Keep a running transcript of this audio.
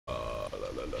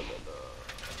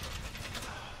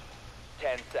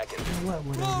10 seconds.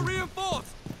 Floor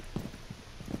reinforced!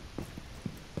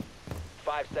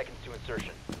 5 seconds to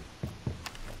insertion.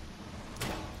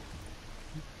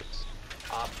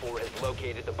 Op 4 has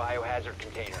located the biohazard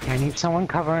container. I need someone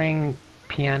covering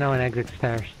piano and exit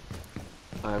stairs.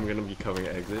 I'm gonna be covering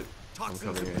exit. I'm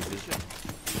covering exit.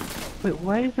 Wait,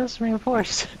 why is this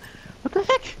reinforced? What the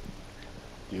heck?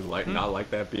 Do you not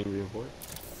like that being reinforced?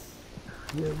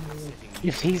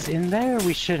 If he's in there,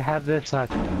 we should have this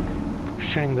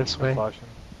shooting this way.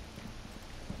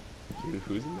 Dude,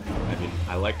 who's in there? I mean,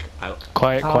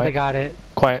 Quiet, Oh, quiet. they got it.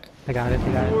 Quiet. They got it.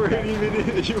 They got You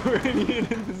it. weren't even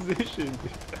in position.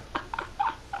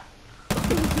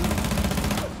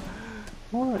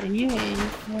 Well, yeah,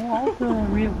 all the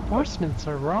reinforcements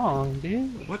are wrong,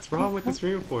 dude. What's wrong with this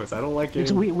reinforce? I don't like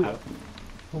getting. I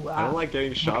don't like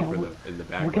getting shot in the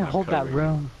back. We can hold that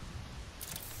room.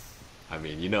 I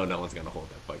mean, you know, no one's gonna hold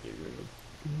that fucking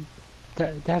room.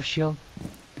 They have shield.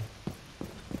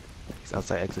 He's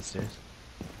outside exit stairs.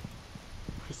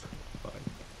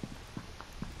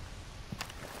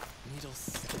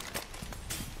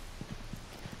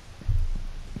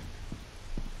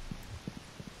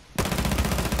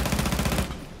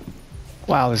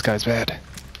 Wow, this guy's bad.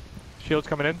 Shield's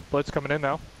coming in. Blitz coming in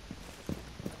now.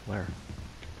 Where?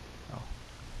 Oh.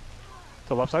 To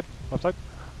the left side. Left side.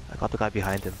 I got the guy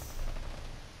behind him.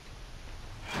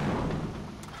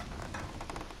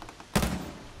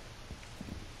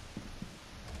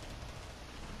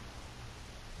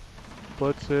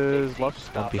 Blitz is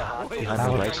left. One behind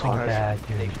the right So car. bad,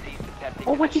 dude.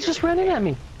 Oh, what? He's just running at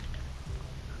me.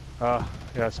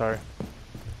 Yeah, sorry.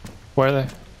 Where are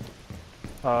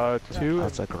they? Two.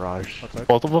 Outside garage. Outside.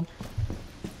 Both of them?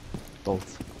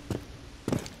 Both.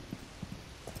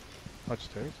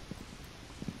 Upstairs.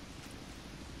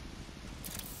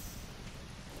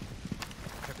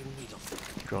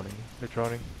 Droning. They're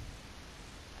droning.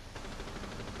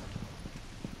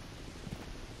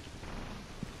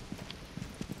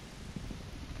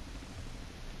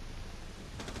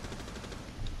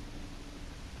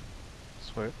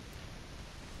 Sweet.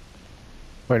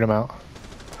 Wait him out.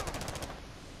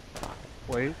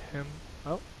 Wait him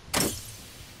out.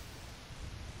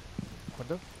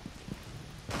 Window.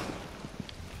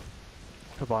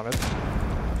 Cabana.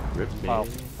 Rip me. Wow.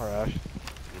 Or Ash.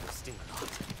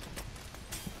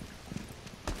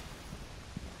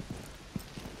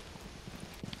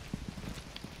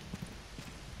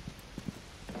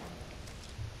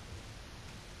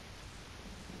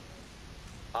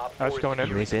 Ash going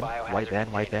in. He's in. White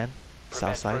van.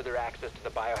 South side.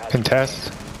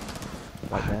 Contest.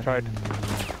 White van. Tried.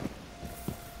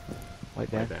 White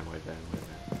van. White van.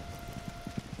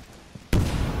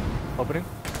 Opening.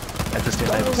 Exit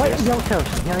stairs. Exit Wait, stairs. yo,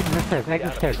 toast. Yeah,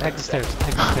 exit stairs.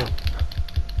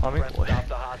 On me.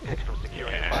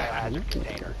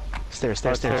 Stairs.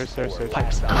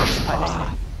 Pipes.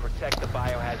 Protect the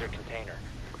biohazard container.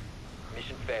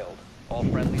 Mission failed. All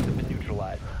friendlies have been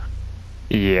neutralized.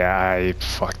 Yeah, I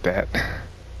fucked that.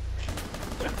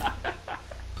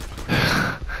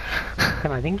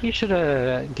 Tim, I think you should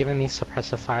have given me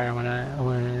suppressive fire when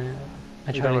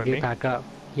I tried to get back up.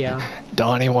 Yeah.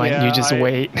 Donnie, why didn't you just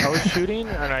wait? I was shooting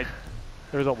and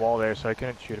there was a wall there, so I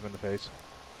couldn't shoot him in the face.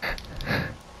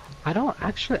 I don't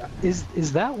actually.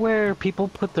 Is that where people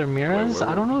put their mirrors?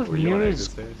 I don't know if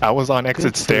mirrors. I was on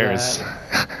exit stairs.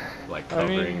 Like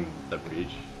covering the breach.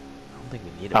 I don't think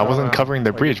we need it. I wasn't covering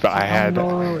the breach, but I had. I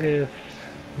don't know if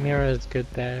mirror is good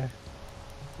there.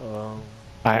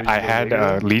 I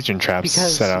had Legion traps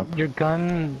Because set up. your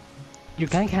gun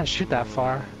can't shoot that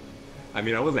far. I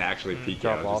mean, I wasn't actually peeking.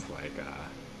 I Drop was off. just like,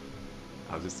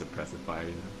 I was just suppressing fire,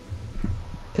 you know.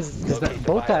 Because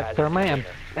both that thermite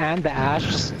and the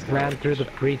ash ran through the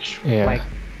breach like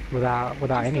without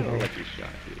anything. Lucky shot,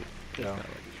 dude. Just Yeah. got lucky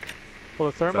shot.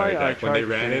 Well, the thermite, Sorry, I Dak, when they tried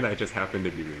ran to- in, I just happened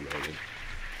to be reloaded.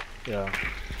 Yeah.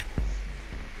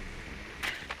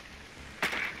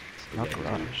 Not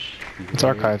garage. It's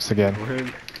archives again.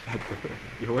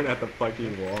 You weren't at the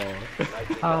fucking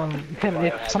wall. Tim,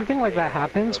 if something like that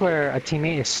happens where a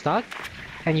teammate is stuck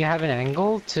and you have an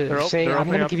angle to say, they're I'm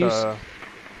opening gonna up give you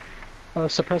the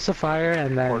suppressive fire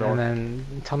and corridor. then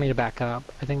tell me to back up.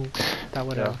 I think that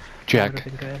would have Jack,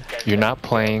 been good. you're not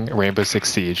playing Rainbow Six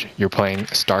Siege. You're playing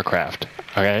StarCraft.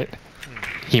 Alright?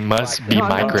 He must be No,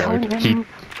 I'm telling microed.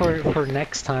 him for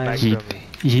next time.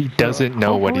 He doesn't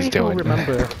know what he's Hopefully doing. he'll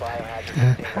remember.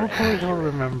 Hopefully he'll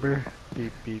remember.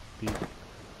 Beep, beep, beep.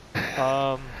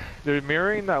 They're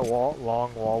mirroring that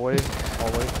long hallway,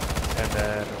 and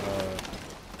then,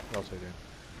 what else are they doing?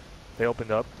 They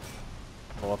opened up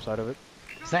on the left side of it.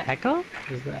 Is that Echo?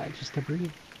 Is that just a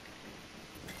breed?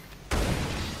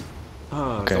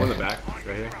 Oh, Okay. so in the back,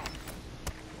 right here. Is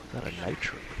that a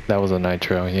nitro? That was a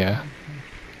nitro, yeah.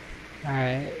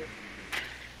 Alright.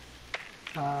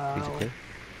 Is it clear?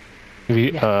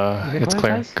 It's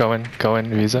clear. Guys? Go in,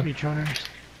 Visa. Returners.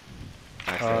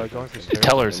 Going for stairs.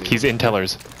 Tellers. He's in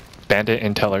tellers. Bandit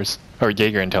in tellers. Or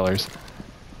Jaeger in tellers.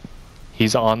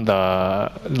 He's on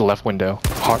the left window.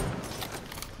 Okay,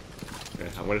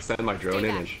 I'm gonna send my drone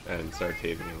in and start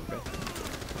tasing him, okay?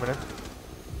 Coming in.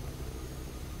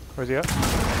 Where's he at?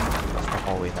 That's the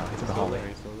hallway now. He's in the hallway.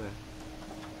 He's still there.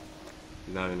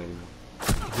 He's not in anymore.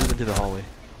 He moved into the hallway.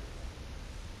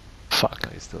 Fuck. No,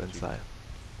 he's still inside.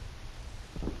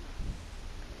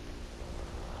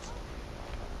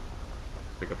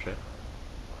 Pick up shit.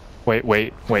 Wait.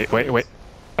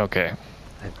 Okay.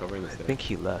 Covering the I stairs. think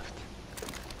he left.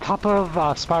 Top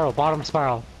of spiral, bottom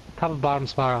spiral. Top of bottom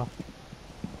spiral.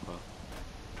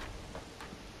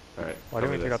 Alright. Why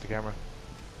didn't we take out the camera?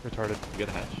 Retarded. You get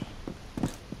a hatch.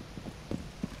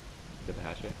 Get the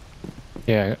hatch yet?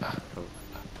 Yeah. Cover.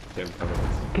 Tim, cover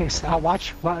this. Okay, so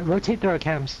watch. Rotate through our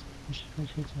cams.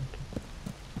 There's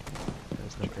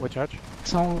no Which hatch?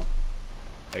 So,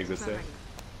 Exit stairs.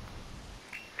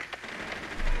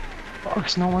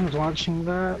 cause no one's watching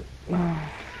that.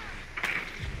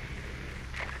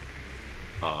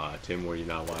 Tim, were you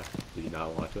not watch? Did you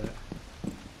not watch that?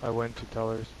 I went to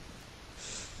tellers.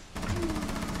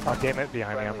 Oh damn it,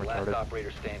 behind me, I'm Friendly, last retarded.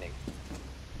 operator standing.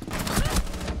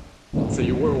 So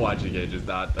you were watching it, just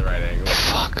not the right angle.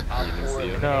 Fuck. Op You didn't 4 see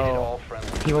it? eliminated No. all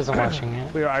friendly. He wasn't watching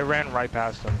it. I ran right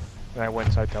past him, and I went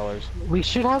inside tellers. We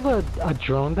should have a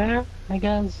drone there, I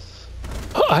guess.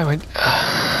 I went. Well,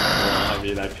 I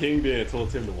mean, I pinged it and told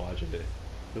Tim to watch it.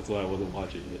 That's why I wasn't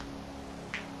watching it.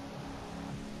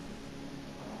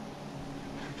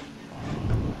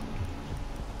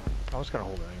 I was gonna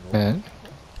hold an angle. Man.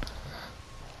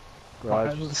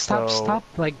 Garage, Stop, so- stop,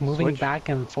 like moving switch. back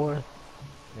and forth.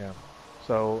 Yeah.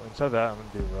 So instead of that, I'm gonna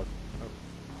do rook.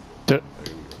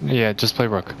 Yeah, just play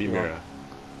Rook. Be Mira.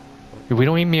 We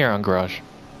don't need mirror on Garage.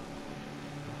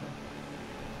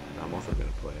 I'm also gonna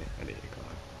play an 8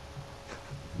 o'clock.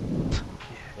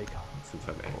 Hey, God. Since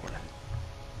I'm angry.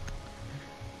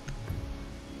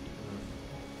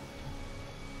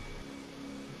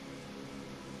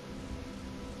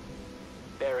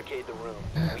 Barricade the room.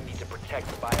 We need to protect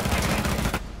the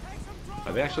biohazard.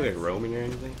 Are they actually like roaming or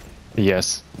anything?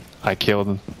 Yes. I killed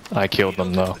them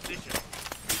though.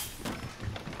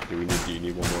 Do you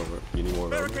need one more? You need more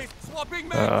roaming?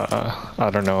 I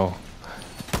don't know.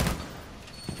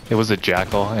 It was a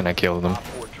jackal and I killed them. Op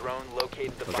 4 drone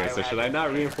located the Okay, so should I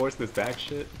not reinforce this back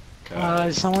shit?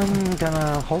 Is someone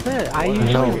gonna hold it? I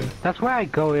No. usually, that's where I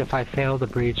go if I fail the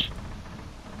breach.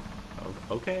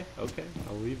 Okay,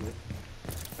 I'll leave it.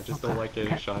 I just don't like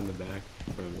getting shot in the back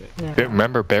from it. Yeah.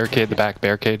 Remember, barricade the back,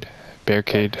 barricade. 10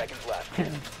 seconds left.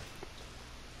 There's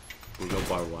no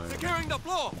barbed wire. Securing the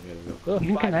floor. Go. You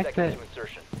can 5 connect seconds it. to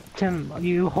insertion. Tim,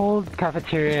 you hold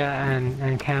cafeteria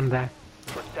and cam there.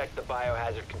 Protect the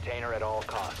biohazard container at all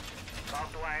costs.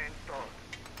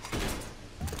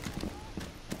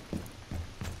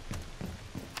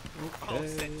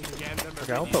 Okay,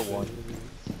 I'll put one.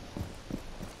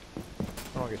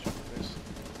 I don't get shot in the face.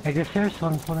 I guess there's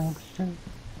one holding stairs.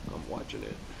 I'm watching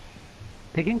it.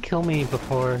 They can kill me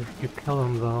before you kill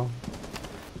them though.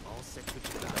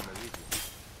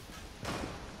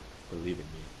 Believe in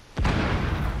me.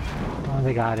 Oh,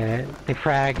 they got it. They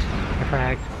fragged. They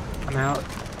fragged. I'm out.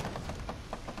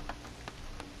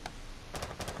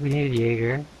 We need a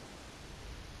Jaeger.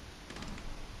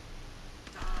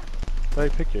 I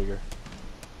pick Jaeger.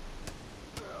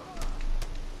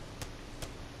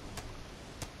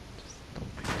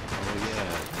 Oh yeah,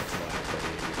 that's why I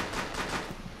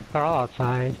played. They're all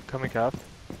outside. Coming cap.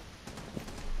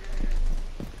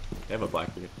 They have a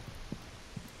Blackbeard.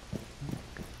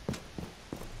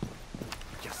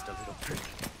 Just a little trick.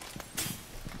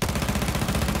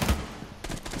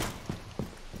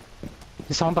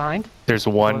 Is someone behind? There's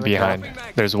One one in the behind.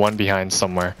 top. There's one behind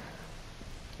somewhere.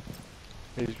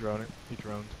 He's droning. He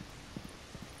droned.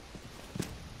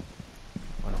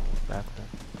 Wanna hold back then?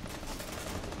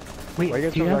 Wait, Why you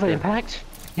guys do you come have back an here? impact?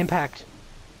 Impact.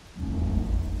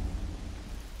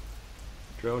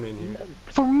 Drone in here.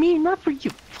 For me, not for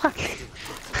you. Fuck.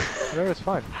 No, it's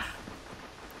fine.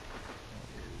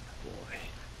 Boy.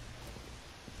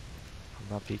 I'm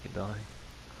not peeking, darling.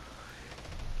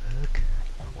 Look.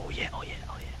 Oh yeah, oh yeah,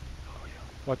 oh yeah. Oh yeah.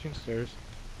 Watching stairs.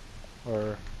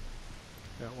 Or...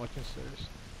 yeah, watching stairs.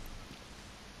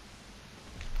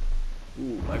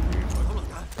 Ooh, Blackbeard.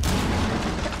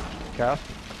 Cap.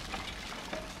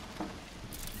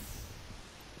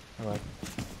 Alright.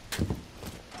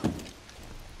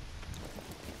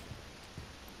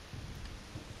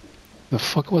 The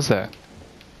fuck was that?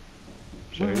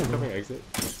 Sherry, coming exit.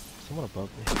 Someone above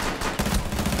me.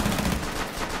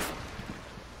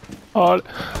 Oh.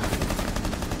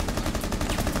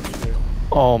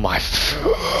 Oh my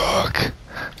fuck.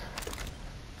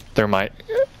 Thermite.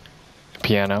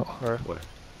 Piano. Where? Where?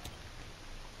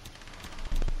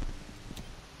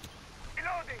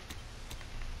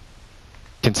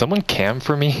 Can someone cam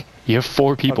for me? You have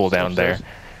 4 people down there.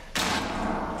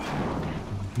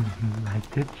 I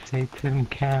did say to him,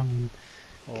 Cam.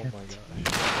 Oh my gosh.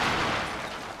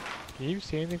 Can you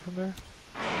see anything from there?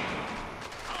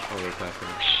 Oh, we're clapping.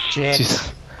 Shit.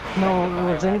 Jeez.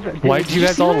 No, was anybody? Why did you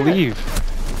guys see all that? leave?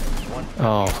 One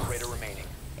Oh. operator remaining.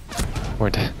 We're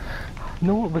dead.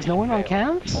 No, was no one on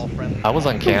cams? All friendly. I was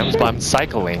on cams, but I'm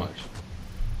cycling.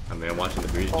 I mean, I'm watching the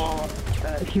breach.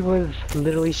 He was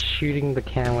literally shooting the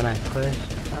cam when I pushed.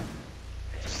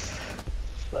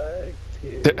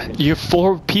 You have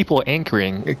 4 people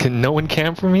anchoring. Can no one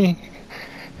cam for me?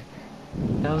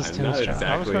 That was I'm too not strong.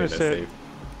 exactly gonna in a say- safe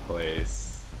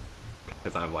place.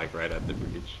 Because I'm like right at the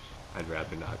breach. I'd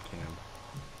rather not cam.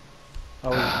 I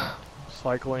was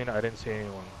cycling, I didn't see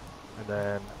anyone. And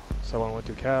then someone went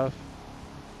to calf.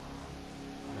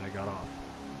 And I got off.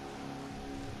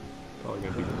 Probably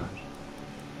gonna be garage.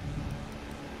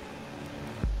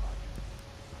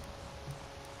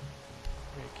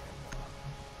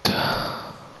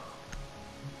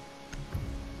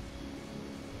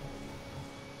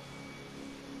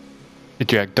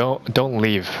 Jack, don't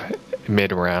leave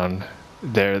mid round.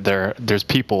 There's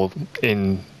people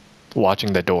in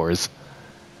watching the doors.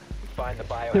 Find the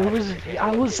biohazard There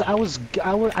was,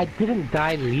 container. I didn't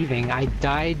die leaving. I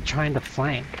died trying to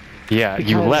flank. Yeah,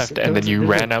 you Because left and then you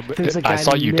ran up. There's a I guy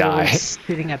saw you literally die.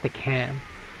 sitting at the cam.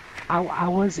 I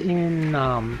was in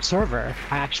server.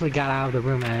 I actually got out of the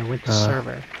room and I went to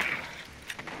server.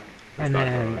 And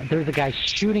then there's a guy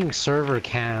shooting server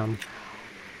cam,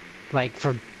 like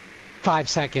for 5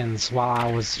 seconds while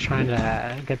I was trying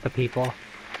to get the people.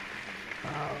 Oh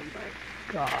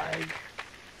my god.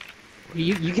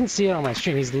 You can see it on my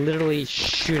stream. He's literally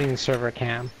shooting server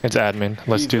cam. It's admin.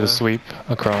 Let's do the sweep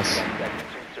across. 10 seconds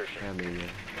to insertion.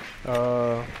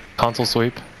 I mean, Console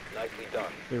sweep. Nicely done.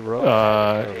 They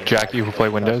wrote. Jack, you will play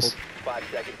Windows. 5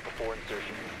 seconds before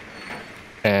insertion.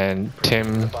 And The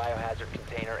Tim, biohazard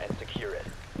container and secure it.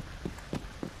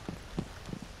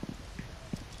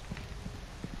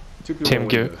 2 people Tim, in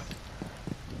give- windows.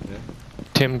 Yeah.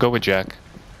 Tim, go with Jack.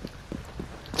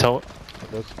 Tell.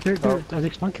 Are they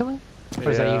spawn killing? Or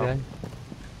is that you Yeah. guys?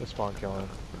 The spawn killing.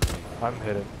 I'm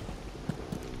hidden.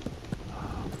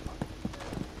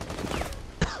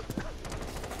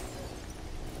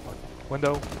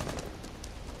 Window.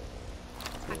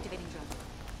 Activating drone.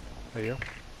 There you go.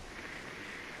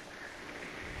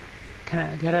 Can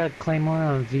I get a claymore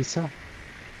on Visa?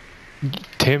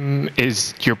 Tim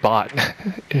is your bot.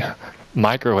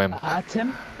 Micro him.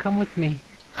 Tim, come with me.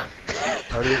 I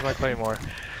already used my claymore.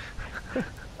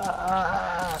 I'm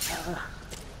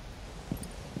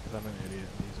an idiot.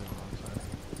 He's on the wrong side.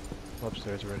 I'm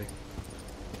upstairs already.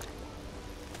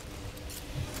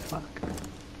 Fuck.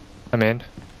 I'm in.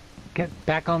 Get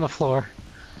back on the floor.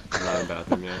 I'm not in the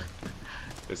bathroom yet.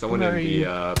 There's someone Where in are the you?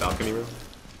 balcony room.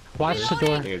 Watch the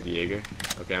door. I think it's the Jaeger.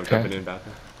 Okay, I'm Okay. jumping in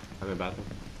bathroom. I'm in bathroom.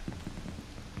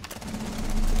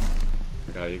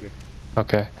 I got a Jaeger.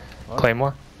 Okay. What?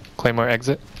 Claymore. Claymore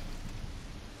exit.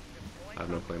 I have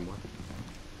no claymore.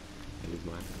 I use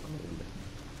mine. I'm in there.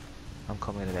 I'm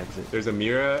coming at exit. There's a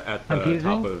mirror at the Confusing?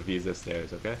 top of Visa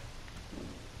stairs, okay?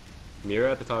 Mirror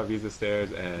at the top of Visa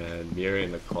stairs and mirror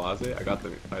in the closet. I got the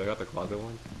closet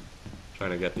one.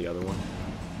 Trying to get the other one.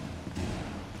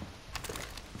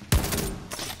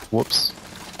 Whoops.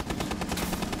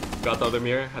 Got the other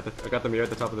mirror at the I got the mirror at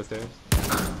the top of the stairs.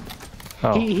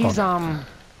 Oh. He's oh.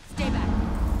 Stay back.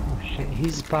 Oh shit,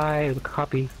 he's by the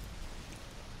copy.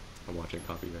 I'm watching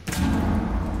copy right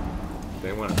now.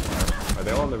 They want to fire. Are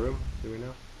they all in the room? Do we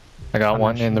know? I got I'm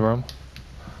one not in the sure. room.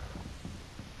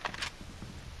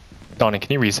 Donnie,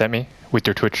 can you reset me with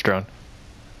your Twitch drone?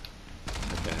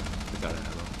 Okay. It's out of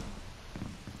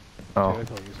ammo. Oh. Dude, I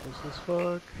thought useless as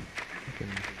fuck. I can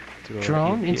do a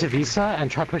Drone EMP. into Visa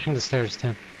and try pushing the stairs,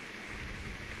 Tim.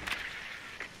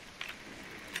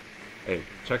 Hey,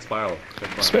 check spiral.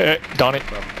 Check spiral. Donnie.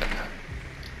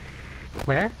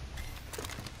 Where?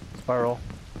 Spiral.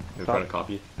 In front of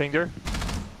copy. Pinged her.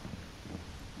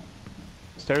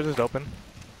 Stairs is open.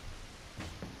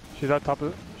 She's at top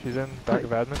of. She's in back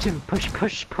of admin. Tim, push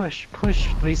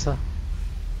Visa.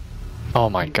 Oh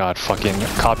my god, fucking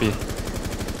copy.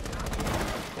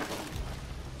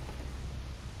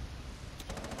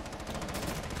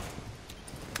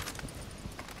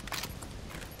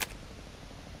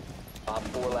 Op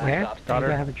 4 last Where? stop. Got Do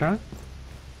her. I have a drone?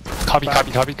 Copy,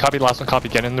 copy, copy, copy. Last one, copy.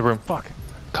 Get in the room. Fuck.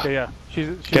 Okay, yeah. She's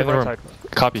Get in the right room.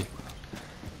 side. Copy.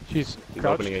 She's He's crouched.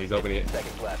 opening it. He's opening it.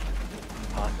 Seconds left.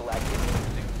 Hostile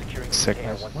activity. Securing the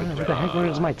Sickness. container once Where the heck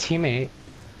was my teammate?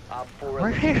 Op 4 Where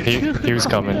eliminated. He was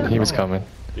coming. He was coming.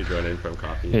 He's running from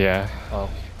copy. Yeah. Oh.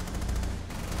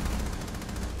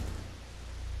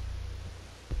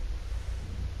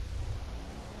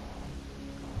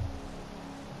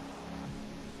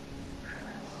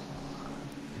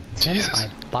 Jesus. I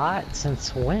bought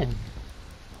since when?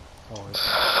 Oh,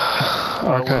 what were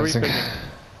we Archives. thinking?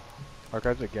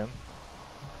 Archives again?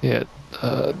 Yeah.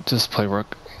 Just play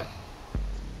rook.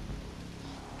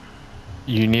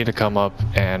 You need to come up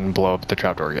and blow up the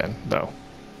trapdoor again, though.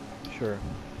 Sure.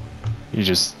 You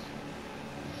just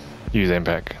use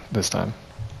impact this time.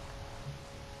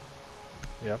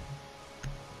 Yep.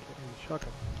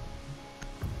 Shotgun.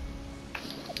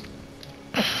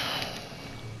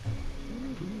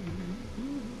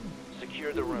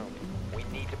 Secure the room. We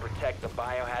need to protect the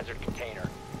biohazard container.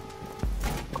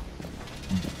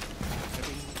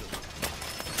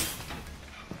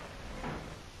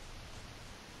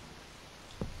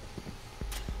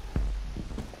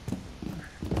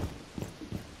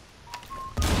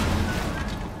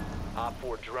 Op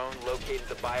 4 drone located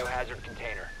the biohazard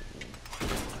container.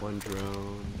 One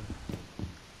drone.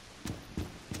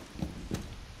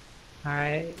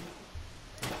 Alright.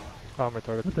 I'm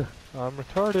retarded. What the? I'm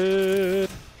retarded.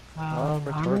 I'm I'm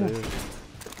retarded.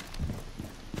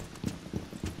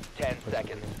 10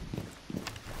 seconds.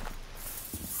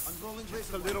 Unrolling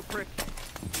this a little prick.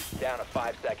 Down to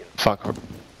 5 seconds. Fuck.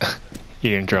 You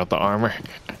didn't draw the armor.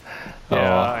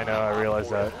 Yeah, Oh, I know. I realized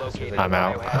that. Located I'm the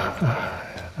out. biohazard container.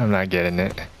 I'm not getting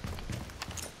it.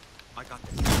 I got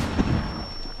this.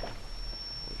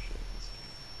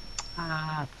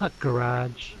 Ah, fuck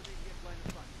garage.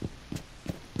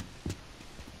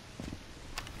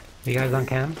 You guys on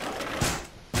cam?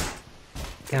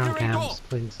 Get on cams,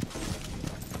 please.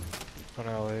 On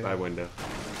LA. Side window.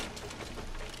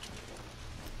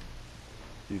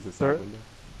 Use the They're- side window.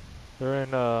 They're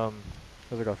in,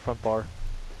 there's like a front bar.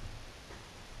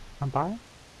 On bar?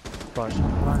 Front.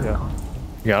 Yeah.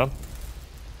 You got him?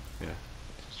 Yeah.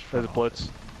 There's a blitz.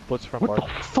 Blitz front What bar.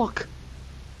 the fuck?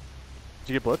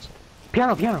 Did you get blitz?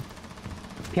 Piano, piano.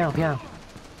 Piano, piano.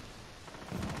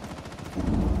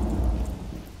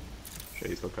 Sure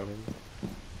he's still coming.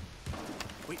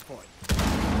 Wait for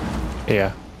it.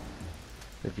 Yeah.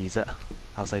 The visa.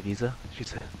 Outside visa.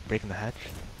 She's breaking the hatch.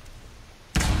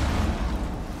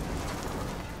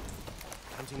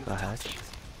 Hunting The hatch.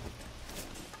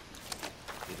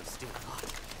 It'll still hot.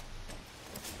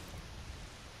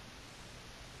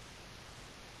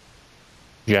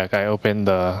 Jack, I opened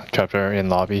the chapter in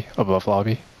lobby, above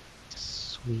lobby.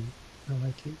 Sweet. I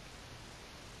like it.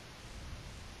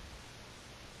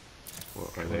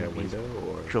 Well, are they a window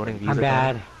or? Droning visa. I'm coming.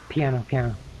 bad. Piano,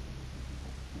 piano.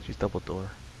 She's double door.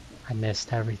 I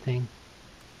missed everything.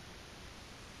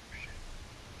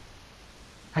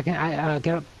 I get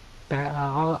up. Back,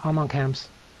 I'm on cams.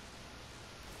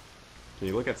 Can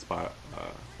you look at spot?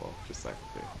 Well, just second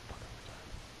there.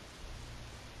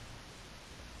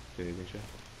 Did anything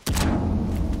check?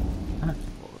 Huh?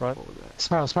 Right. What was that?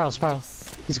 Spiral, spiral, spiral.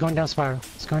 He's going down spiral.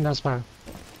 He's going down spiral.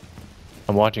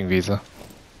 I'm watching visa.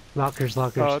 Lockers,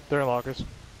 lockers. They're in lockers.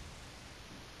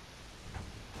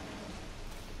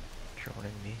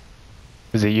 Droning me.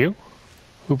 Is it you?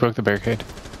 Who broke the barricade?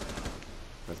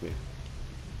 That's me.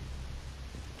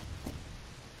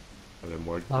 Are there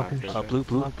more Lockers. back there?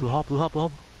 Blue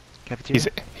hop.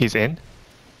 Cafeteria. He's in?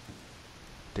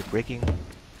 They're breaking.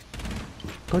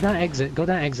 Go down exit. Go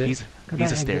down exit. Visa, Go visa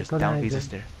exit, stairs. go Down visa exit.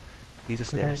 stair. Visa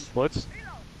Go down- stairs. Blitz.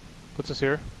 Blitz is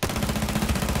here.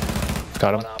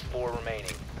 Got One him. op 4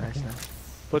 remaining. Nice, nice.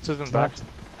 Blitz is in back.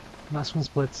 Last one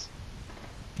splits.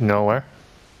 Nowhere.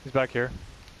 He's back here.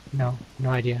 No, no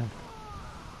idea.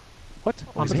 What?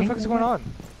 Oh, What the is he? fuck is going on?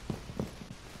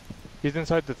 He's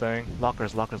inside the thing.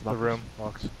 Lockers. The room.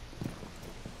 Locks.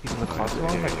 He's in the closet.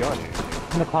 Oh my god.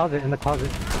 In the closet, in the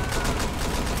closet.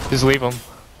 Just leave him.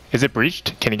 Is it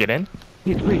breached? Can he get in?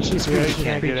 He's breached, he's Yeah, breached, he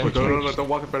can't get in. he's No, breached. don't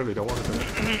walk in front of me. Don't walk in front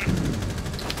of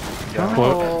me. No.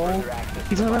 Further access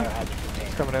He's to in the the room. biohazard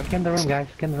He's container. coming in. Get in the room, guys.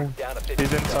 Get in the room. Down to 50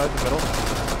 He's inside the middle.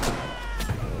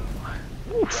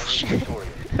 Friendly victorious.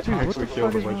 Dude, what Actually the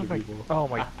killed fuck a is wrong bunch with of my... people. Oh,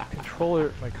 my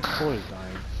controller's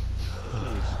dying.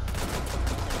 Jeez.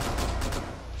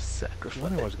 Sacrifice.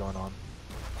 Wondering what's going on.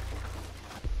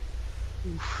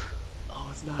 Oh,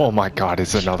 it's not. Oh my god,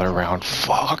 it's another round.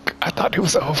 Fuck. I thought it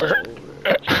was over.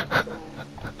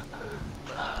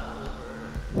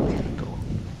 Go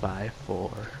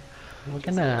 5-4. We're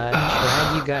gonna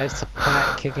drag you guys to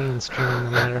flat kicking and screaming no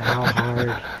matter how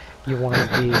hard you want to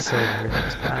be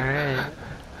servers. Alright?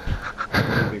 I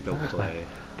don't think they'll play.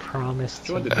 Promise Which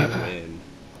to one you. did they win?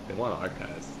 They won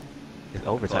archives. In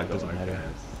overtime, It's all doesn't matter.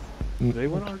 archives. They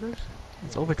win Argos?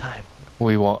 It's overtime.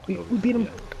 We won't. We beat him Yeah.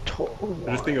 total.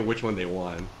 I'm just thinking which one they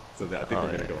won. So I think Oh,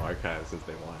 they're yeah. gonna go archives since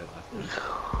they won it last week.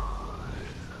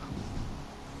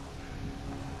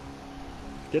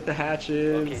 Get the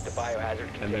hatches, Locate the biohazard and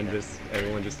container. then just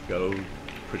everyone just go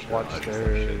push Watch garage or some shit,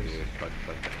 stairs. dude. Fuck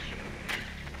that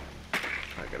shit.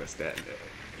 I gotta stand there.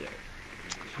 Yeah.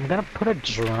 I'm gonna put a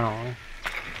drone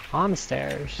on the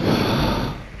stairs.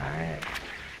 Alright.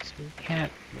 So we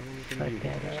can't fuck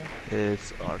that up.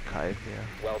 It's archive, yeah.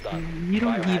 Well done. You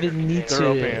don't Biohazard even need They're to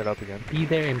opening it up again. be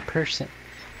there in person.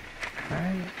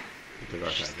 Alright? Take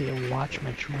Just archive. need to watch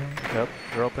my drone. Yep,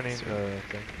 they're opening the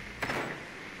thing.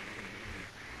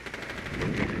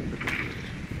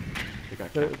 They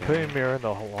got They're capped putting down. a mirror in the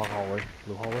long hallway,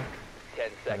 blue hallway. 10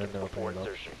 seconds they'll before open it up.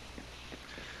 insertion.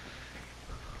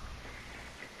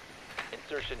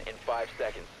 Insertion in 5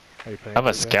 seconds. Are you putting I have it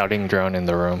a again? scouting drone in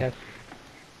the room. Yes.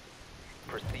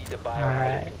 Proceed to biohazard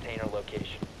Alright. container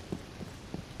location.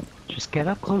 Just get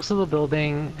up close to the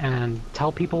building and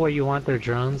tell people where you want their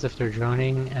drones if they're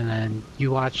droning, and then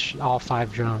you watch all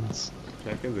 5 drones.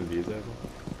 Captains and Visa.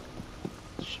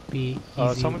 Should be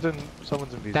easy. Someone's in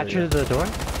Visa. Got you to the door?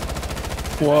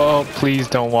 Whoa, please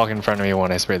don't walk in front of me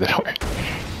when I spray the door.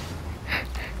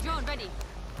 Drone ready.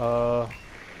 Hold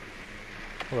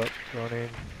up, running.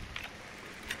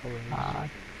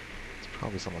 It's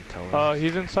probably someone telling.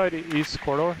 He's inside east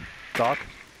corridor. Dock.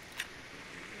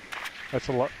 That's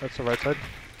the right side.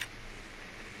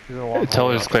 He's in the long Tell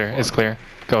her hallway. it's clear. It's clear.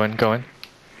 Go in. Go in.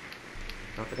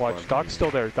 Not the Watch, club. Dock's still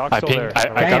there. Dock's I still pinged. there.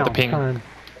 I got the Damn, ping. son.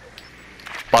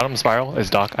 Bottom spiral is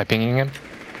Doc. I pinging him.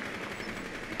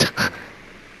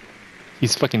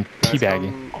 He's fucking Guys,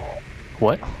 teabagging. come-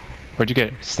 What? Where'd you get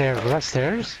it? Stairs. Was that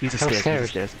stairs? He's That was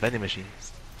upstairs, he's upstairs. Vending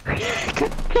machines.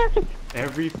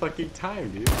 Every fucking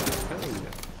time, dude. I'm telling you.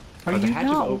 Are the you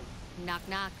hatches know? open? Knock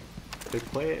knock. They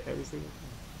play it every single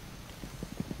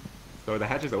time. So are the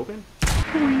hatches open?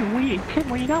 Tim,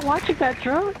 were you not watching that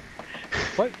drone?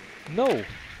 What? No.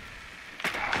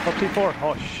 Up T4.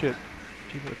 Oh shit.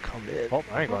 People are coming in. Oh, I ain't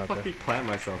I'm going gonna up there. fucking plant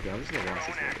myself, dude. I'm just gonna watch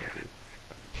this one, dude.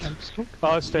 I'm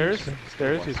so Stairs.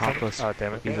 Stairs. He's coming. Topless. Ah,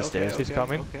 damn it. He's upstairs. He's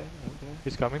coming. Okay,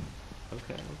 He's coming.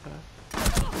 okay.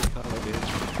 Oh, dude.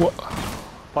 What?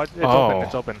 But it's Oh. open.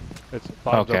 It's open. It's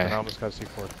bottom's Okay. open. I almost got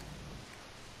C4.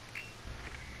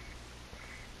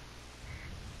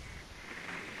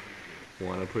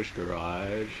 Wanna push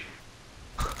garage?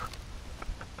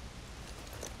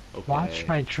 Okay. Watch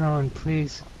my drone,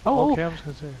 please. Oh, Okay, I'm just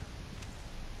gonna say.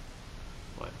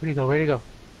 where'd he go? Where'd he go?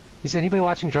 Is anybody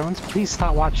watching drones? Please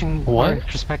stop watching What? our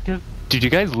perspective. Did you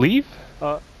guys leave?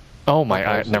 Oh my!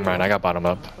 Okay, so- Never mind. I got bottom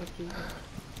up.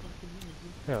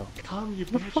 Yeah. Come, you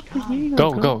Where the bitch, fuck did come. he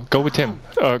Go with Tim.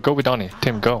 Go with Donnie.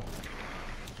 Tim, go.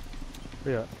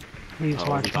 Yeah. Please I wasn't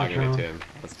watch my talking to drone. Tim.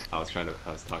 I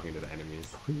was talking to the enemies.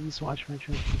 Please watch my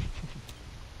drone.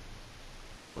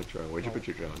 What drone? Where'd you put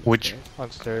your drone? Which- Upstairs?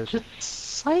 On stairs. Just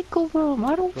cycle them.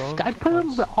 I don't. Drones, I put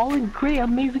them drones. all in great,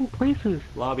 amazing places.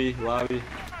 Lobby. That's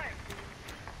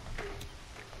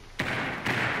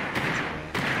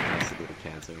a little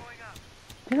cancer.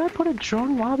 Did I put a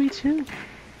drone lobby too?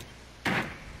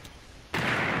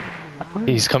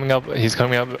 He's coming up. He's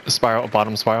coming up. Spiral.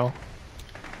 Bottom spiral.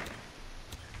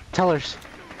 Tellers.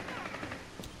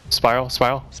 Spiral.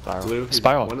 Spiral. Blue.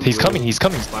 Spiral. one in He's blue. coming. He's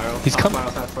coming. Spiral. He's Top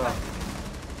coming. Spiral.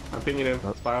 I'm pinging him.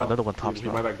 No, Spiral. another one top He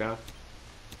spiral. might back down.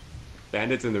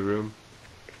 Bandits in the room.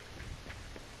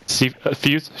 See,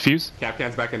 fuse.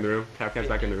 Capcan's back in the room. 15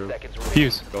 seconds remaining.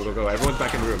 Fuse. Go. Everyone's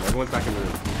back in the room. Watch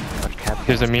Cap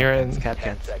There's a mirror It's in. Cap 10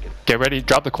 cans. seconds. Get ready.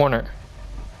 Drop the corner.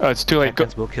 It's too late. Go,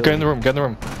 Captains will kill go in the you. room. Get in the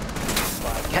room.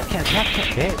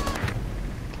 Cat.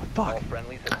 All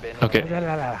friendlies have been Okay.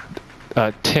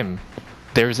 Tim,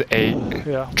 there's a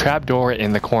Yeah. trap door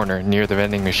in the corner near the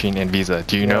vending machine in Visa.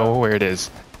 Do you know where it is?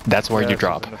 That's where Yeah, you it's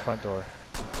drop. in the front door.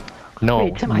 No,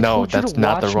 Wait, Tim, I no, told you that's to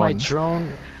not the watch my run.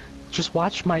 drone. Just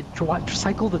watch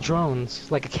cycle the drones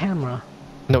like a camera.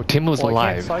 No, Tim was Well,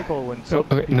 I can't alive. cycle when Oh, some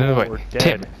okay, people no, were wait.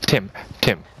 dead. Tim.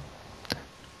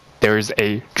 There's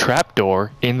a trap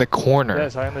door in the corner.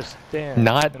 Yes, I understand.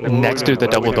 Not And what next are to we the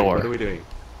doing? double What are door. we doing?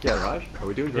 Yes. Garage? Are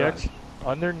we doing Yeah, garage?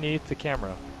 underneath the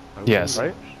camera, Yes.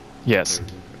 right? Yes.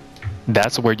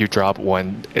 That's where you drop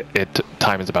when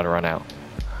time is about to run out.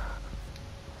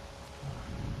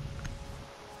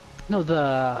 No,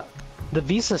 the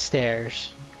Visa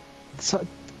stairs. So,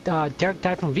 Derek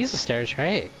died from Visa stairs,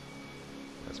 right?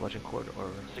 was watching corridor or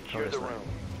Secure the corner room.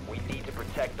 We need to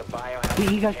protect the biohazard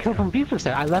He got killed from Visa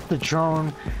there. I left the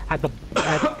drone at the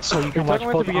so you can You're watch talking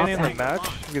about both the beginning of off the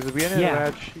match? Because the beginning Yeah.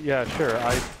 of the match, yeah, sure.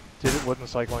 I wasn't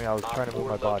cycling. I was trying to move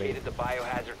my body. Located the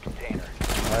biohazard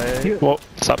container. Whoa,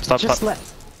 stop, stop, Just stop.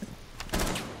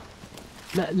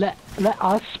 let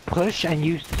us push and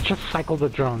you just cycle the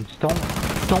drones.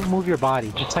 Don't move your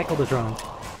body. Just cycle the drones.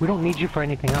 We don't need you for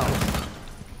anything else.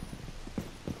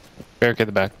 Barricade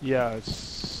the back. Yeah,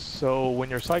 so when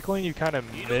you're cycling, you kind of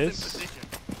miss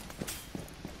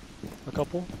a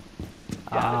couple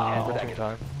Oh, at the same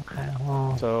time. okay.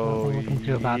 Well, So, what can we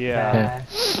do about yeah. that?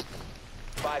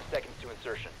 5 seconds to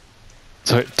insertion.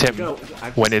 So, Tim, Go.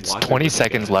 I'm when just it's watching 20 it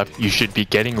seconds again. left, you should be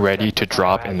getting ready to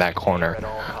drop in that corner. At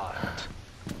all costs.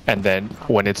 And then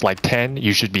when it's like 10,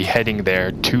 you should be heading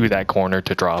there to that corner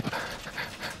to drop.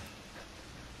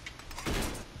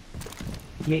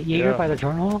 Jaeger Yeah. by the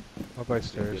drone hole? Up by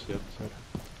stairs. Yep. Is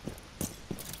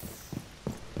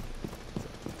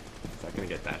that gonna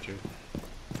get Thatcher?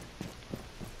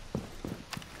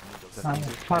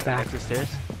 Far back. Exit stairs.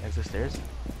 Exit stairs.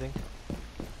 I think.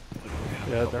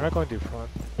 Yeah, they're not going to front.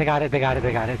 They got it. Back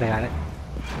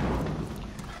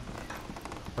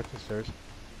to stairs.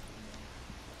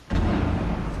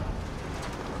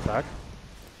 Back.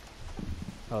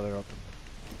 Oh, they're open.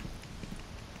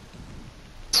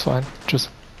 It's fine. Just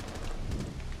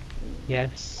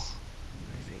Yes.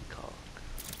 Amazing call.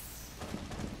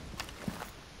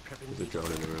 There's a drone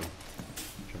in the room.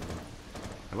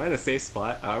 Am I in a safe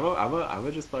spot? I'm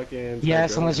gonna just fucking.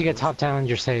 Yes, unless you get top down,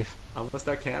 you're safe. I'm gonna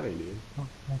start camming, dude. Oh,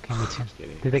 okay, me too. Just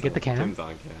kidding. Did they get the cam? Tim's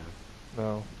on cam.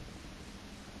 No.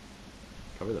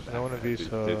 Cover the back. No one of these,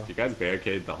 Did you guys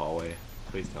barricade the hallway?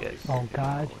 Please tell Yes. me. Oh,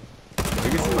 God. You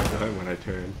can see my gun when I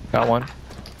turn. got one.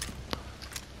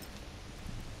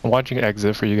 I'm watching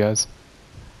exit for you guys.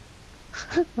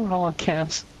 We're all on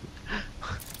cams.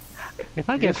 If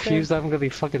I get fused, I'm gonna be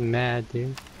fucking mad,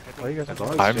 dude. Why you guys As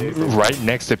long as I'm Jay's- right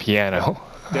next to piano.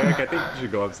 Derek, I think you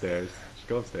should go upstairs. Just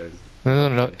go upstairs.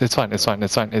 No, it's fine, it's fine,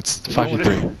 it's fine. It's You don't wanna-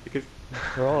 5v3. Because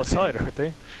They're all outside, aren't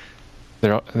they?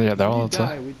 They're all we outside.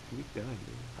 die, we die, dude.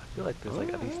 I feel like there's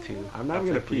like at least two. I'm not even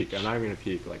gonna outside peek. breach. I'm not even gonna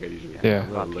peek like I usually do. Yeah.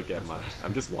 I'm gonna look at my.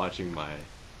 I'm just watching my.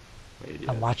 ADS.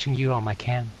 I'm watching you on my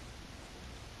cam.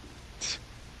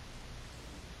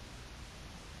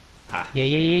 Ha.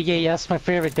 Yeah, that's my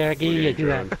favorite, Derek. We're Yeah, getting do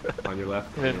that. droned on your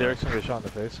left. And then Derek's gonna get shot in the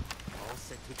face. All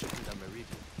set to check the meridian.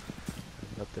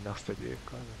 Nothing else to do.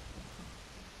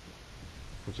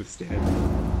 I'm just standing.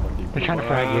 Fucking They're trying to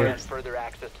cool. frag you. Grant further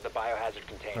access to the biohazard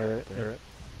container. Alright, alright.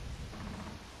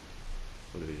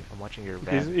 What are these? I'm watching your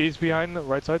van. He's behind the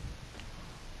right side.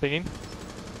 Thinking.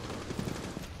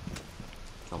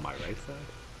 On my right side.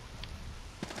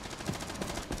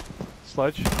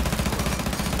 Sledge.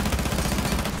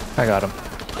 I got him.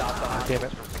 Stop the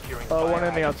hostiles from securing the One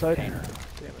in the biohazard outside. container.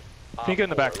 Think in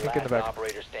the back, Op think in the 4, back. last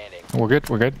operator standing. We're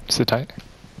good. Sit tight.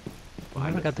 I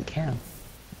never got the cam.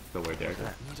 No way, Derek.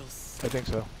 I think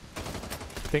so.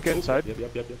 Think inside. Yep.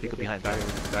 Think behind.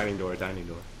 Dining door.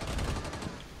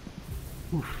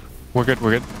 We're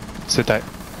good. Sit tight.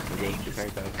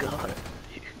 God.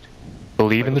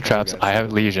 Believe in the traps. I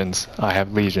have lesions.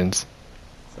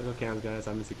 Circle cams, guys.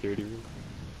 I'm in security room.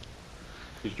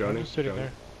 He's I'm droning. just sitting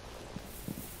there.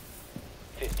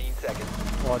 15 seconds.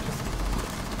 Watching.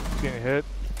 He's getting hit.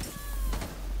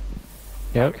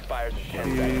 Yep. Expires in 10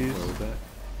 He's- seconds. What was that?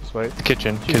 Just wait.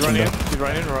 Kitchen She's running door. in. She's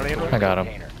running in. I got him.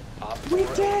 Container. We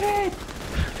did it!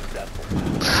 Successful.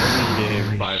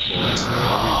 Every game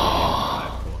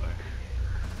 5-4.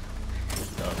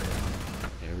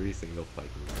 Every single fight.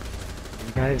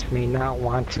 You guys may not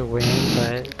want to win,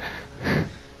 but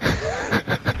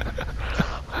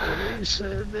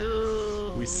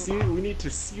We need to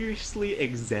seriously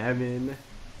examine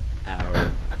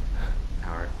our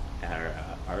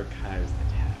archives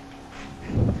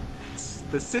attack.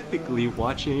 Specifically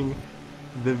watching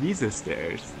the Visa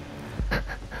stairs.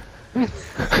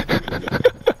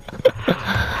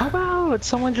 how about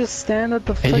someone just stand at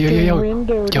the Hey, fucking yo.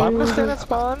 window, Yo. I'm gonna dude? stand at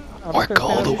spawn. I'm We're just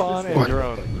gonna stand at gold. spawn and We're-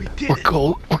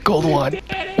 drone. We're gold one.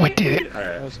 We did it. I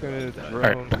Alright. was gonna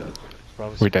Alright. drone.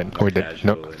 We did.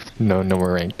 No,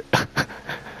 we're ranked.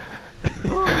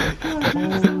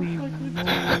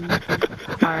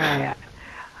 Alright,